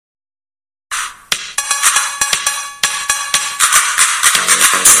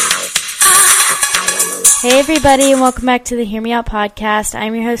Hey everybody, and welcome back to the Hear Me Out podcast.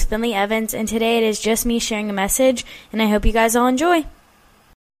 I'm your host, Finley Evans, and today it is just me sharing a message, and I hope you guys all enjoy.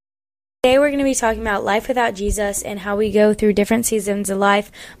 Today we're going to be talking about life without Jesus and how we go through different seasons of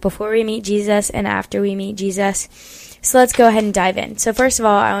life before we meet Jesus and after we meet Jesus. So let's go ahead and dive in. So first of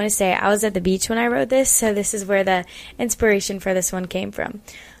all, I want to say I was at the beach when I wrote this, so this is where the inspiration for this one came from.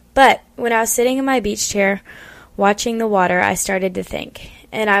 But when I was sitting in my beach chair watching the water, I started to think.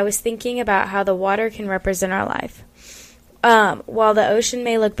 And I was thinking about how the water can represent our life. While the ocean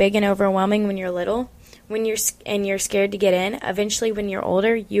may look big and overwhelming when you're little, you're scared to get in, eventually when you're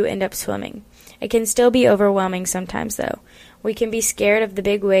older, you end up swimming. It can still be overwhelming sometimes, though. We can be scared of the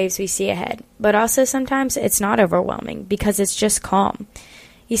big waves we see ahead, but also sometimes it's not overwhelming because it's just calm.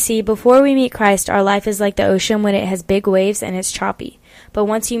 You see, before we meet Christ, our life is like the ocean when it has big waves and it's choppy. But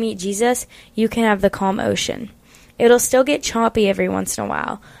once you meet Jesus, you can have the calm ocean. It'll still get choppy every once in a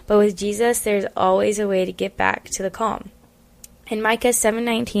while, but with Jesus, there's always a way to get back to the calm. In Micah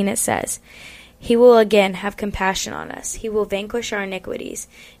 7:19 it says, "He will again have compassion on us. He will vanquish our iniquities,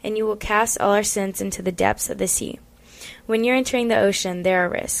 and you will cast all our sins into the depths of the sea." When you're entering the ocean, there are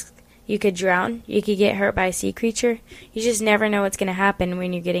risks. You could drown. You could get hurt by a sea creature. You just never know what's going to happen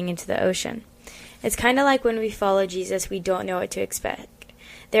when you're getting into the ocean. It's kind of like when we follow Jesus, we don't know what to expect.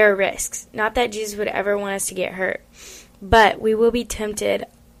 There are risks. Not that Jesus would ever want us to get hurt, but we will be tempted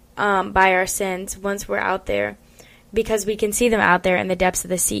by our sins once we're out there because we can see them out there in the depths of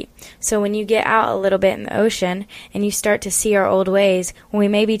the sea. So when you get out a little bit in the ocean and you start to see our old ways, we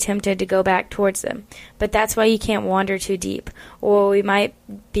may be tempted to go back towards them. But that's why you can't wander too deep, or we might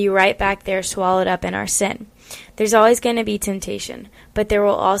be right back there swallowed up in our sin. There's always going to be temptation, but there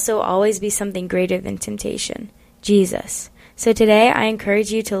will also always be something greater than temptation, Jesus. So today I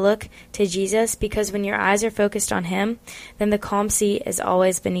encourage you to look to Jesus because when your eyes are focused on Him, then the calm sea is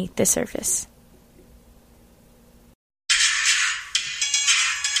always beneath the surface.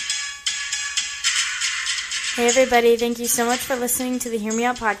 Hey everybody, thank you so much for listening to the Hear Me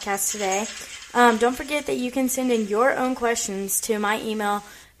Out podcast today. Don't forget that you can send in your own questions to my email,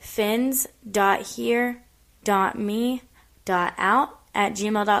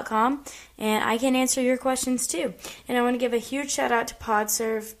 fins.hear.me.out@gmail.com, and I can answer your questions too. And I want to give a huge shout out to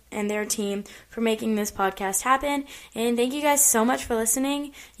PodServe and their team for making this podcast happen. And thank you guys so much for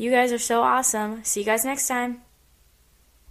listening. You guys are so awesome. See you guys next time.